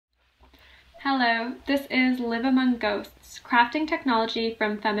Hello, this is Live Among Ghosts, crafting technology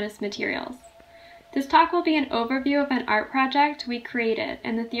from feminist materials. This talk will be an overview of an art project we created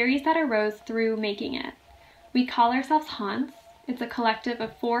and the theories that arose through making it. We call ourselves Haunts. It's a collective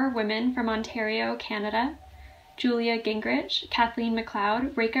of 4 women from Ontario, Canada: Julia Gingrich, Kathleen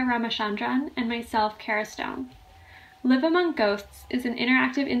McLeod, Rekha Ramachandran, and myself, Kara Stone. Live Among Ghosts is an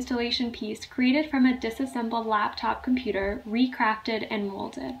interactive installation piece created from a disassembled laptop computer, recrafted and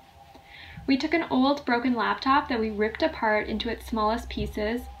molded. We took an old broken laptop that we ripped apart into its smallest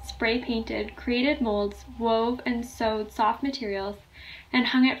pieces, spray painted, created molds, wove and sewed soft materials, and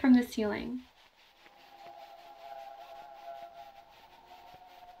hung it from the ceiling.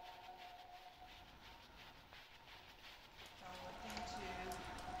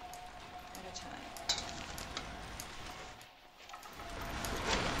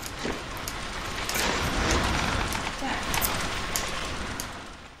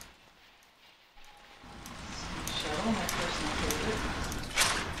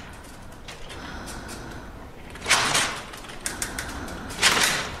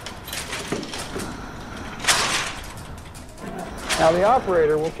 Now the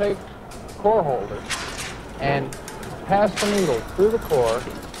operator will take a core holder and pass the needle through the core,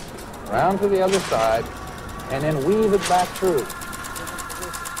 around to the other side, and then weave it back through.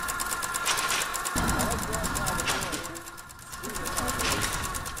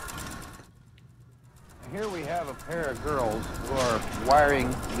 Here we have a pair of girls who are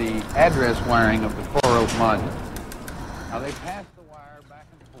wiring the address wiring of the core of mud. Now they pass the wire back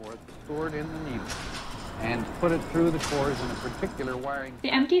and forth, stored in the needle, and put it through the cores in a particular wiring.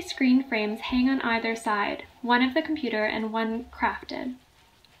 The empty screen frames hang on either side, one of the computer and one crafted.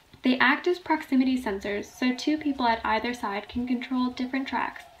 They act as proximity sensors, so 2 people at either side can control different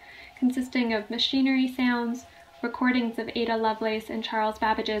tracks, consisting of machinery sounds, recordings of Ada Lovelace and Charles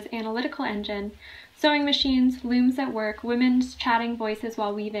Babbage's analytical engine, sewing machines, looms at work, women's chatting voices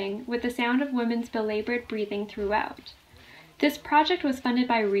while weaving, with the sound of women's belabored breathing throughout. This project was funded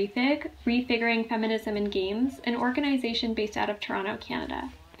by Refig, Refiguring Feminism in Games, an organization based out of Toronto, Canada.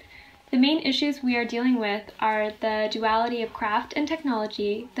 The main issues we are dealing with are the duality of craft and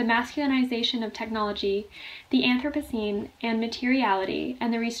technology, the masculinization of technology, the Anthropocene and materiality,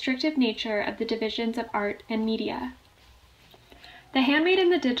 and the restrictive nature of the divisions of art and media. The handmade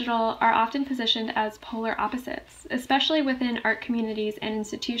and the digital are often positioned as polar opposites, especially within art communities and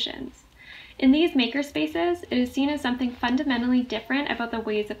institutions. In these makerspaces, it is seen as something fundamentally different about the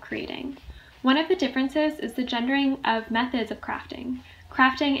ways of creating. One of the differences is the gendering of methods of crafting.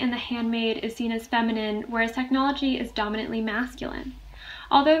 Crafting in the handmade is seen as feminine, whereas technology is dominantly masculine.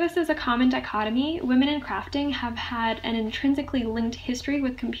 Although this is a common dichotomy, women in crafting have had an intrinsically linked history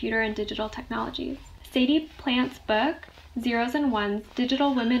with computer and digital technologies. Sadie Plant's book, Zeros and Ones,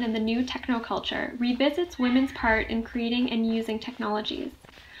 Digital Women in the New Technoculture, revisits women's part in creating and using technologies.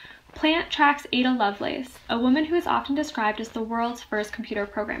 Plant tracks Ada Lovelace, a woman who is often described as the world's first computer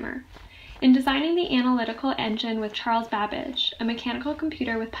programmer. In designing the analytical engine with Charles Babbage, a mechanical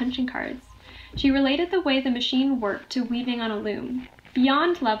computer with punching cards, she related the way the machine worked to weaving on a loom.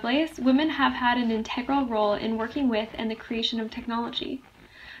 Beyond Lovelace, women have had an integral role in working with and the creation of technology.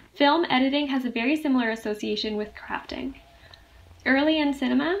 Film editing has a very similar association with crafting. Early in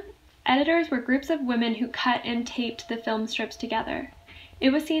cinema, editors were groups of women who cut and taped the film strips together.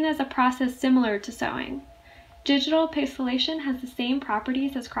 It was seen as a process similar to sewing. Digital pixelation has the same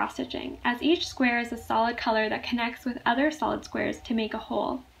properties as cross-stitching, as each square is a solid color that connects with other solid squares to make a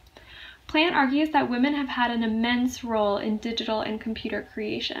whole. Plant argues that women have had an immense role in digital and computer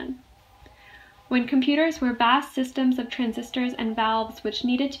creation. When computers were vast systems of transistors and valves which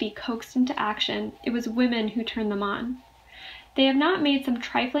needed to be coaxed into action, it was women who turned them on. They have not made some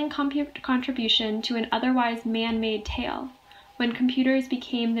trifling contribution to an otherwise man-made tale. When computers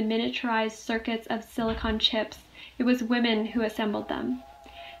became the miniaturized circuits of silicon chips, it was women who assembled them.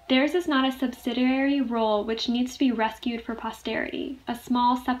 Theirs is not a subsidiary role which needs to be rescued for posterity, a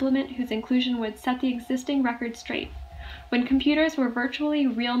small supplement whose inclusion would set the existing record straight. When computers were virtually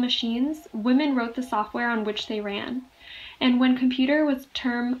real machines, women wrote the software on which they ran. And when computer was a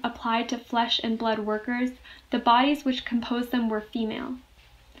term applied to flesh and blood workers, the bodies which composed them were female.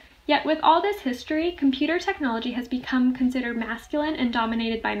 Yet with all this history, computer technology has become considered masculine and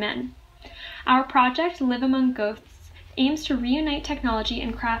dominated by men. Our project, Live Among Ghosts, aims to reunite technology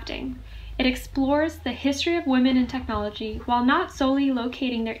and crafting. It explores the history of women in technology while not solely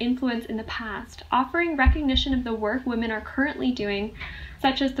locating their influence in the past, offering recognition of the work women are currently doing,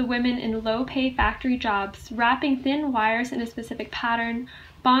 such as the women in low-pay factory jobs, wrapping thin wires in a specific pattern,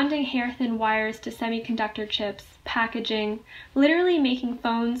 bonding hair-thin wires to semiconductor chips, packaging, literally making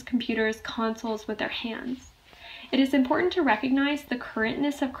phones, computers, consoles with their hands. It is important to recognize the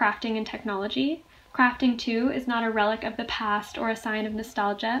currentness of crafting and technology. Crafting, too, is not a relic of the past or a sign of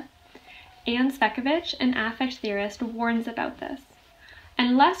nostalgia. Anne Svekovich, an affect theorist, warns about this.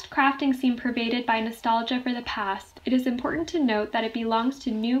 And lest crafting seem pervaded by nostalgia for the past, it is important to note that it belongs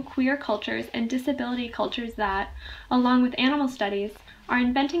to new queer cultures and disability cultures that, along with animal studies, are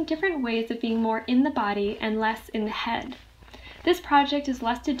inventing different ways of being more in the body and less in the head. This project is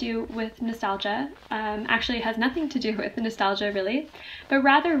less to do with nostalgia, actually it has nothing to do with nostalgia really, but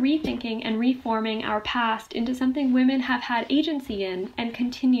rather rethinking and reforming our past into something women have had agency in and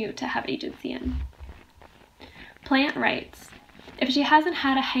continue to have agency in. Plant writes, "If she hasn't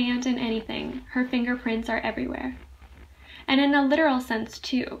had a hand in anything, her fingerprints are everywhere." And in a literal sense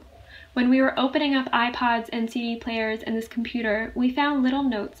too. When we were opening up iPods and CD players and this computer, we found little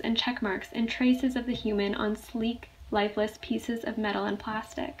notes and check marks and traces of the human on sleek, lifeless pieces of metal and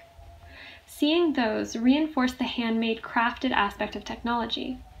plastic. Seeing those reinforced the handmade, crafted aspect of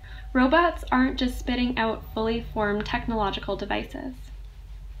technology. Robots aren't just spitting out fully formed technological devices.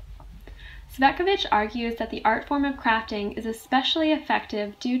 Svekovich argues that the art form of crafting is especially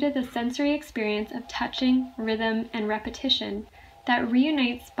effective due to the sensory experience of touching, rhythm, and repetition that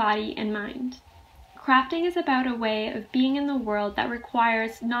reunites body and mind. Crafting is about a way of being in the world that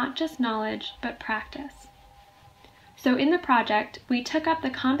requires not just knowledge, but practice. So in the project, we took up the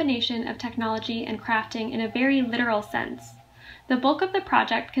combination of technology and crafting in a very literal sense. The bulk of the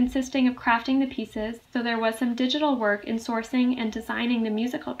project consisting of crafting the pieces, though there was some digital work in sourcing and designing the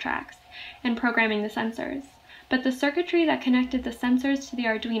musical tracks and programming the sensors. But the circuitry that connected the sensors to the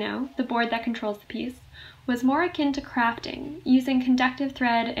Arduino, the board that controls the piece, was more akin to crafting, using conductive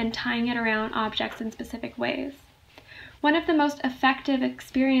thread and tying it around objects in specific ways. One of the most effective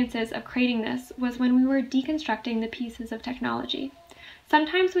experiences of creating this was when we were deconstructing the pieces of technology.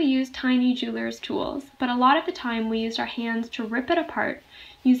 Sometimes we used tiny jeweler's tools, but a lot of the time we used our hands to rip it apart,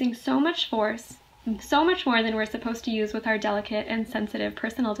 using so much force, so much more than we're supposed to use with our delicate and sensitive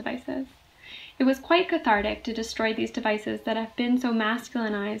personal devices. It was quite cathartic to destroy these devices that have been so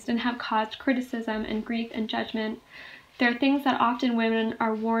masculinized and have caused criticism and grief and judgment. They're things that often women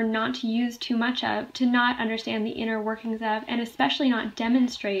are warned not to use too much of, to not understand the inner workings of, and especially not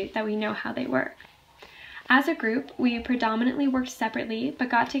demonstrate that we know how they work. As a group, we predominantly worked separately, but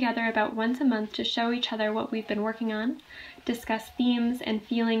got together about once a month to show each other what we've been working on, discuss themes and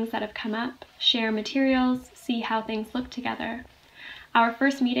feelings that have come up, share materials, see how things look together. Our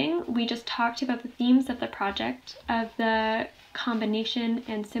first meeting, we just talked about the themes of the project, of the combination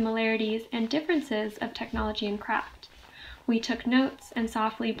and similarities and differences of technology and craft. We took notes and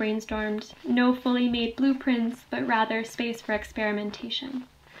softly brainstormed, no fully made blueprints, but rather space for experimentation.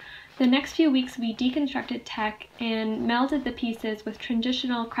 The next few weeks we deconstructed tech and melded the pieces with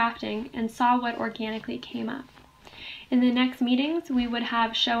traditional crafting and saw what organically came up. In the next meetings we would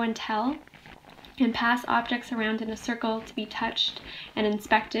have show and tell and pass objects around in a circle to be touched and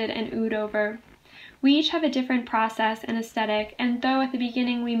inspected and oohed over. We each have a different process and aesthetic, and though at the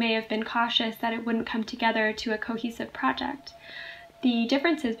beginning we may have been cautious that it wouldn't come together to a cohesive project, the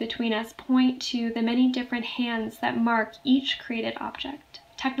differences between us point to the many different hands that mark each created object,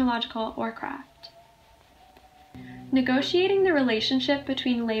 technological or craft. Negotiating the relationship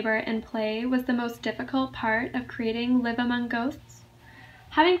between labor and play was the most difficult part of creating Live Among Ghosts.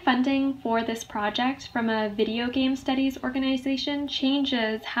 Having funding for this project from a video game studies organization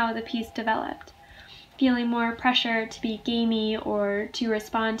changes how the piece developed. Feeling more pressure to be gamey or to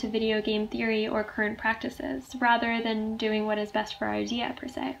respond to video game theory or current practices, rather than doing what is best for our idea, per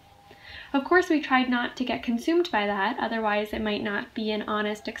se. Of course, we tried not to get consumed by that, otherwise it might not be an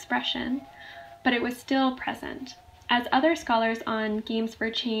honest expression, but it was still present. As other scholars on games for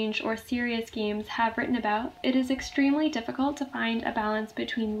change or serious games have written about, it is extremely difficult to find a balance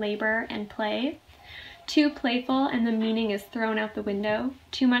between labor and play. Too playful and the meaning is thrown out the window,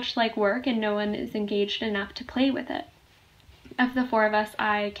 too much like work and no one is engaged enough to play with it. Of the four of us,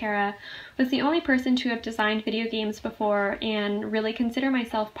 I, Kara, was the only person to have designed video games before and really consider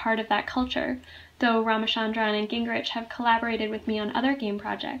myself part of that culture, though Ramachandran and Gingrich have collaborated with me on other game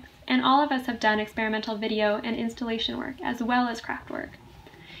projects, and all of us have done experimental video and installation work as well as craft work.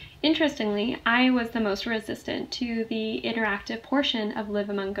 Interestingly, I was the most resistant to the interactive portion of Live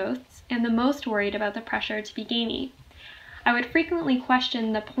Among Ghosts and the most worried about the pressure to be gamey. I would frequently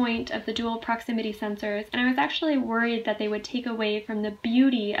question the point of the dual proximity sensors, and I was actually worried that they would take away from the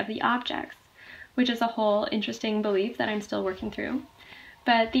beauty of the objects, which is a whole interesting belief that I'm still working through.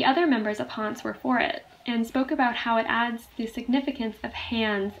 But the other members of Hans were for it. and spoke about how it adds the significance of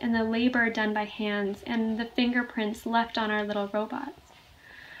hands and the labor done by hands and the fingerprints left on our little robots.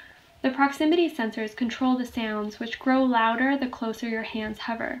 The proximity sensors control the sounds, which grow louder the closer your hands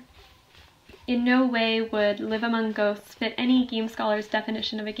hover. In no way would Live Among Ghosts fit any game scholar's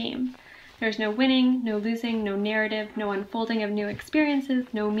definition of a game. There's no winning, no losing, no narrative, no unfolding of new experiences,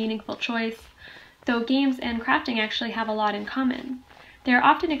 no meaningful choice, though games and crafting actually have a lot in common. They are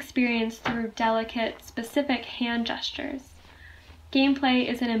often experienced through delicate, specific hand gestures. Gameplay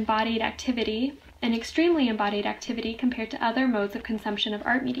is an embodied activity, an extremely embodied activity compared to other modes of consumption of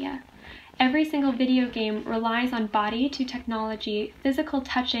art media. Every single video game relies on body to technology, physical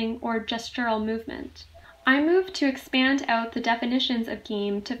touching, or gestural movement. I moved to expand out the definitions of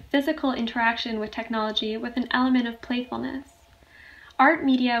game to physical interaction with technology with an element of playfulness. Art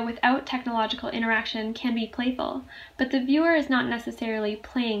media without technological interaction can be playful, but the viewer is not necessarily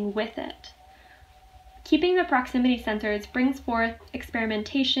playing with it. Keeping the proximity sensors brings forth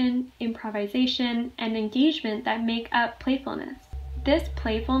experimentation, improvisation, and engagement that make up playfulness. This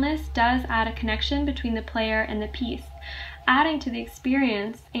playfulness does add a connection between the player and the piece, adding to the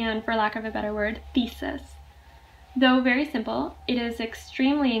experience and, for lack of a better word, thesis. Though very simple, it is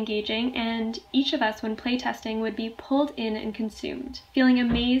extremely engaging, and each of us when playtesting would be pulled in and consumed, feeling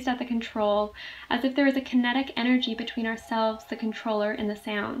amazed at the control, as if there was a kinetic energy between ourselves, the controller, and the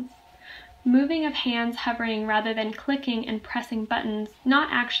sounds. Moving of hands hovering rather than clicking and pressing buttons, not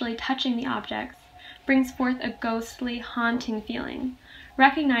actually touching the objects, brings forth a ghostly, haunting feeling,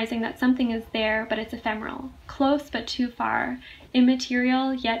 recognizing that something is there but it's ephemeral, close but too far,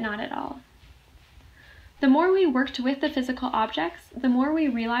 immaterial yet not at all. The more we worked with the physical objects, the more we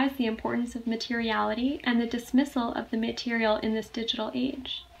realized the importance of materiality and the dismissal of the material in this digital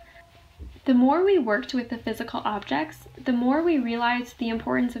age. The more we worked with the physical objects, the more we realized the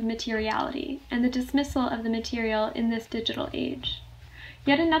importance of materiality and the dismissal of the material in this digital age.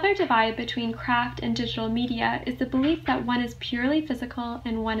 Yet another divide between craft and digital media is the belief that one is purely physical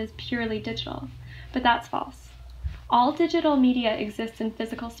and one is purely digital, but that's false. All digital media exists in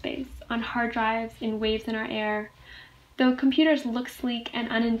physical space, on hard drives, in waves in our air. Though computers look sleek and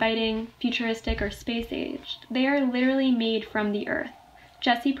uninviting, futuristic, or space-aged, they are literally made from the earth.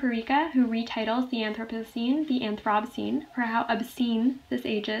 Jesse Perica, who retitles the Anthropocene the Anthrobocene for how obscene this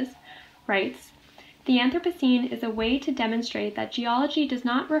age is, writes, "The Anthropocene is a way to demonstrate that geology does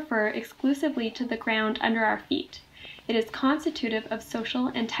not refer exclusively to the ground under our feet. It is constitutive of social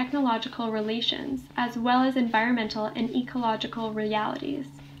and technological relations, as well as environmental and ecological realities."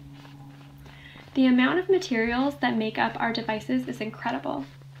 The amount of materials that make up our devices is incredible.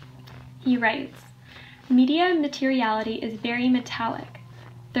 He writes, "Media materiality is very metallic.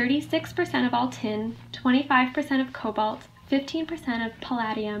 36% of all tin, 25% of cobalt, 15% of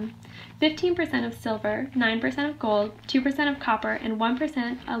palladium, 15% of silver, 9% of gold, 2% of copper, and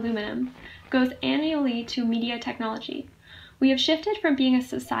 1% aluminum goes annually to media technology. We have shifted from being a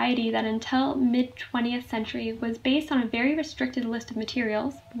society that until mid-20th century was based on a very restricted list of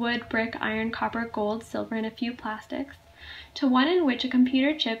materials, wood, brick, iron, copper, gold, silver, and a few plastics, to one in which a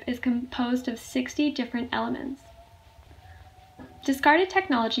computer chip is composed of 60 different elements. Discarded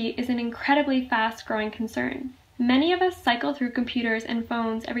technology is an incredibly fast-growing concern. Many of us cycle through computers and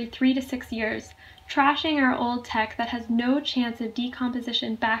phones every 3 to 6 years, trashing our old tech that has no chance of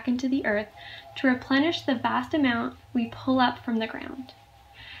decomposition back into the earth to replenish the vast amount we pull up from the ground.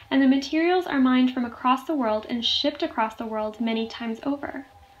 And the materials are mined from across the world and shipped across the world many times over.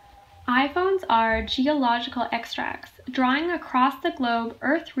 iPhones are geological extracts, drawing across the globe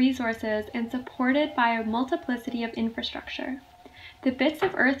Earth resources and supported by a multiplicity of infrastructure. The bits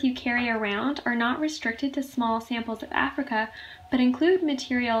of earth you carry around are not restricted to small samples of Africa, but include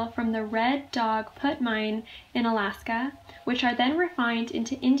material from the Red Dog Put Mine in Alaska, which are then refined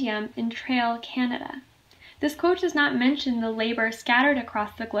into indium in Trail, Canada. This quote does not mention the labor scattered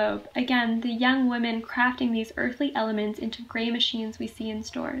across the globe, again, the young women crafting these earthly elements into gray machines we see in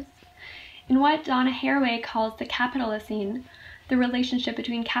stores. In what Donna Haraway calls the Capitalocene, the relationship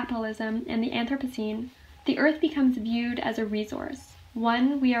between capitalism and the Anthropocene, the earth becomes viewed as a resource,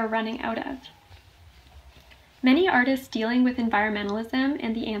 one we are running out of. Many artists dealing with environmentalism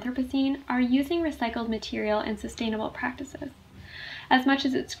and the Anthropocene are using recycled material and sustainable practices. As much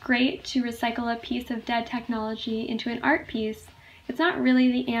as it's great to recycle a piece of dead technology into an art piece, it's not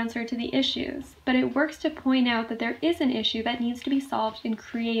really the answer to the issues, but it works to point out that there is an issue that needs to be solved in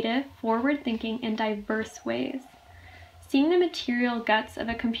creative, forward-thinking, and diverse ways. Seeing the material guts of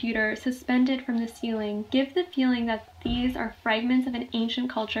a computer suspended from the ceiling gives the feeling that these are fragments of an ancient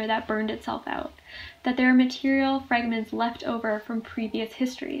culture that burned itself out, that there are material fragments left over from previous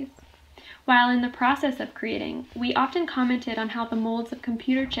histories. While in the process of creating, we often commented on how the molds of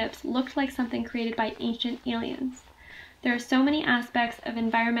computer chips looked like something created by ancient aliens. There are so many aspects of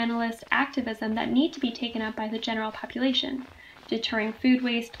environmentalist activism that need to be taken up by the general population: deterring food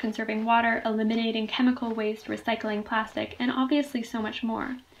waste, conserving water, eliminating chemical waste, recycling plastic, and obviously so much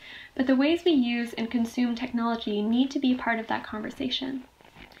more. But the ways we use and consume technology need to be part of that conversation.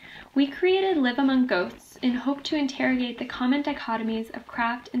 We created Live Among Ghosts in hope to interrogate the common dichotomies of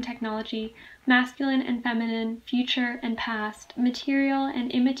craft and technology, masculine and feminine, future and past, material and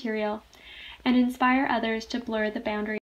immaterial, and inspire others to blur the boundaries